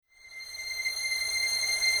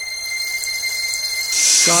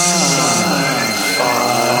Bob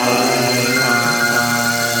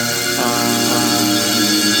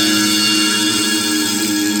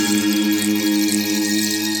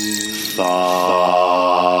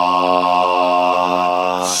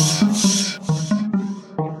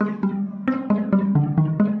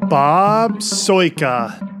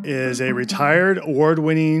Sojka is a retired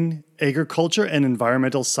award-winning agriculture and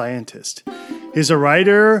environmental scientist. He's a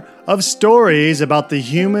writer of stories about the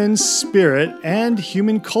human spirit and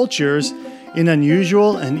human cultures in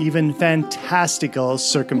unusual and even fantastical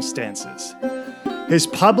circumstances. His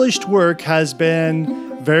published work has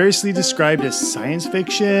been variously described as science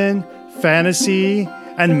fiction, fantasy,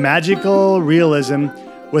 and magical realism,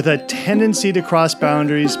 with a tendency to cross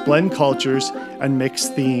boundaries, blend cultures, and mix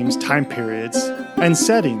themes, time periods, and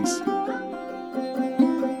settings.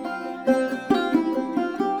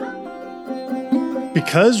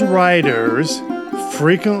 Because writers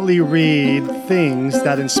frequently read things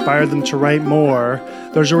that inspire them to write more,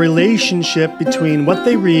 there's a relationship between what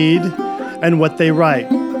they read and what they write.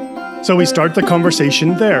 So we start the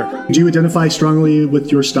conversation there. Do you identify strongly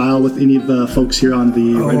with your style with any of the folks here on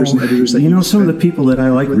the writers and editors that some of the people that I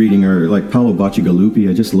like reading are like Paolo Bacigalupi.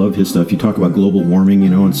 I just love his stuff. You talk about global warming,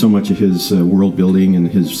 and so much of his world building and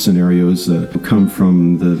his scenarios come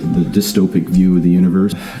from the dystopic view of the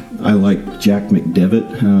universe. I like Jack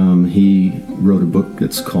McDevitt. He wrote a book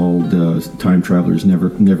that's called Time Travelers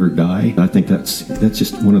Never Die. I think that's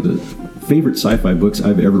just one of the favorite sci-fi books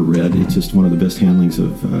I've ever read. It's just one of the best handlings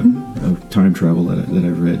of time travel that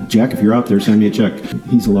I've read. Jack, if you're out there, send me a check.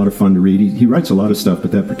 He's a lot of fun to read. He writes a lot of stuff,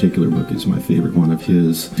 but that particular book is my favorite one of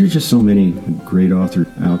his. There's just so many great authors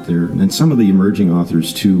out there, and some of the emerging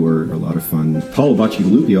authors too are a lot of fun. Paolo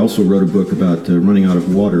Bacigalupi also wrote a book about running out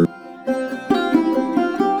of water.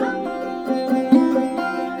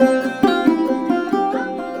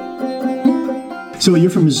 So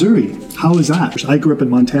you're from Missouri. How is that? I grew up in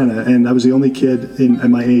Montana, and I was the only kid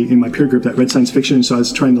in my peer group that read science fiction, so I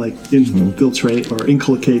was trying to infiltrate or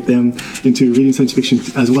inculcate them into reading science fiction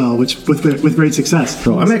as well, which with great success.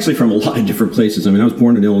 So I'm actually from a lot of different places. I mean, I was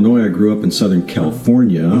born in Illinois. I grew up in Southern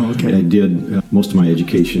California. Oh, okay. I did most of my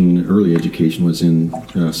early education was in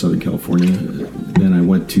Southern California. Then I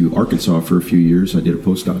went to Arkansas for a few years. I did a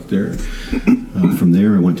postdoc there. From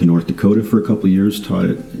there, I went to North Dakota for a couple of years, taught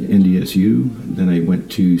at NDSU. Then I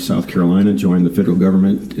went to South Carolina, joined the federal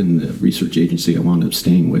government in the research agency I wound up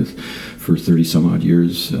staying with for 30-some-odd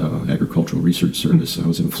years, Agricultural Research Service. I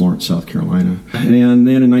was in Florence, South Carolina. And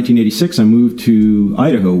then in 1986, I moved to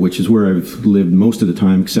Idaho, which is where I've lived most of the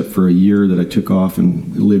time, except for a year that I took off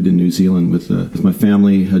and lived in New Zealand with my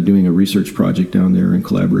family, doing a research project down there in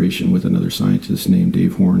collaboration with another scientist named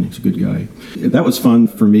Dave Horn. He's a good guy. That was fun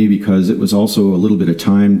for me because it was also a little bit of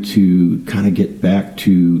time to kind of get back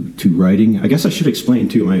to writing. I guess I should explain,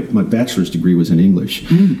 too, my bachelor's degree was in English,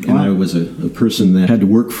 and I was a person that had to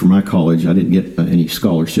work for my college. I didn't get any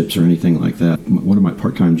scholarships or anything like that. One of my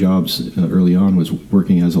part-time jobs early on was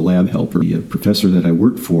working as a lab helper. The professor that I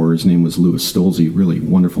worked for, his name was Louis Stolze, really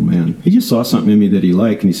wonderful man. He just saw something in me that he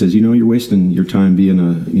liked, and he says, you're wasting your time being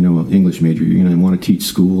an English major. You're going to want to teach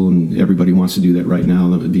school, and everybody wants to do that right now.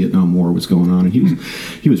 The Vietnam War was going on, and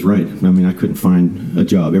he was right. I mean, I couldn't find a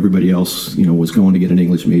job. Everybody else, was going to get an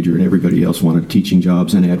English major, and everybody else wanted teaching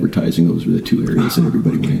jobs and advertising. Those were the two areas that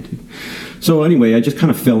everybody went into. So anyway, I just kind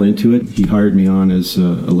of fell into it. He hired me on as a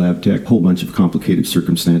lab tech. A whole bunch of complicated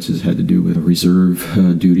circumstances had to do with reserve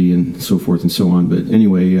duty and so forth and so on. But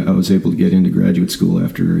anyway, I was able to get into graduate school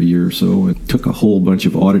after a year or so. I took a whole bunch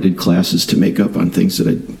of audited classes to make up on things that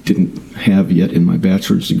I didn't have yet in my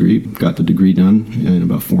bachelor's degree. Got the degree done in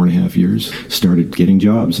about 4.5 years. Started getting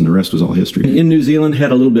jobs, and the rest was all history. In New Zealand,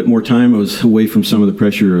 had a little bit more time. I was away from some of the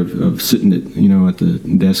pressure of sitting at the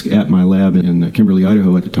desk at my lab in Kimberly,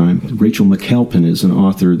 Idaho at the time. Rachel McAlpin is an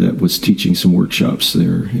author that was teaching some workshops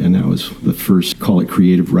there, and that was the first, call it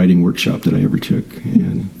creative writing workshop that I ever took,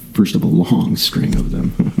 and first of a long string of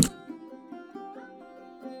them.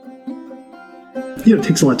 It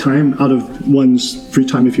takes a lot of time out of one's free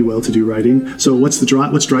time, if you will, to do writing. So what's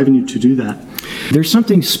driving you to do that? There's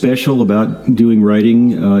something special about doing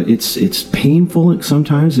writing. It's painful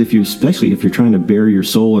sometimes, especially if you're trying to bare your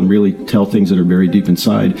soul and really tell things that are very deep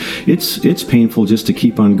inside. It's painful just to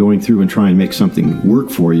keep on going through and try and make something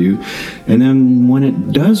work for you. And then when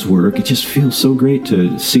it does work, it just feels so great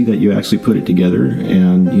to see that you actually put it together,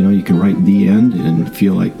 and you can write the end and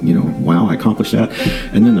feel like, wow, I accomplished that.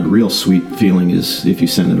 And then the real sweet feeling is is if you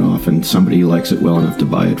send it off and somebody likes it well enough to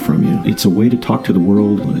buy it from you. It's a way to talk to the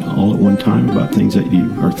world all at one time about things that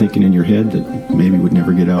you are thinking in your head that maybe would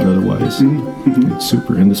never get out otherwise. Mm-hmm. It's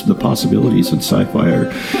super. And the possibilities in sci-fi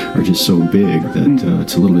are just so big that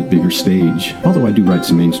it's a little bit bigger stage. Although I do write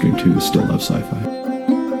some mainstream too, I still love sci-fi.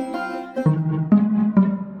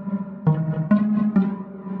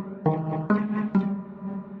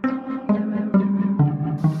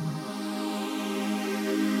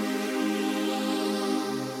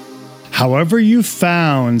 However you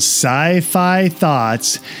found Sci-Fi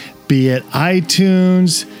Thoughts, be it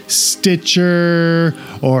iTunes, Stitcher,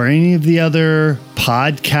 or any of the other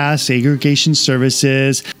podcast aggregation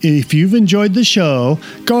services, if you've enjoyed the show,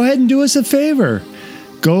 go ahead and do us a favor.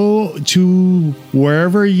 Go to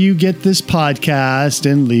wherever you get this podcast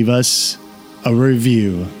and leave us a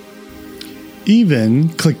review. Even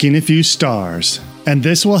clicking a few stars. And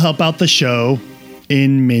this will help out the show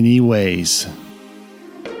in many ways.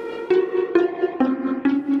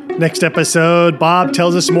 Next episode, Bob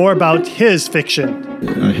tells us more about his fiction.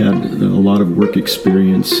 I had a lot of work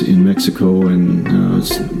experience in Mexico and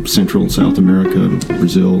Central and South America,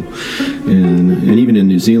 Brazil, and even in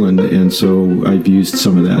New Zealand. And so I've used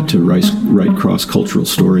some of that to write cross-cultural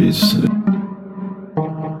stories.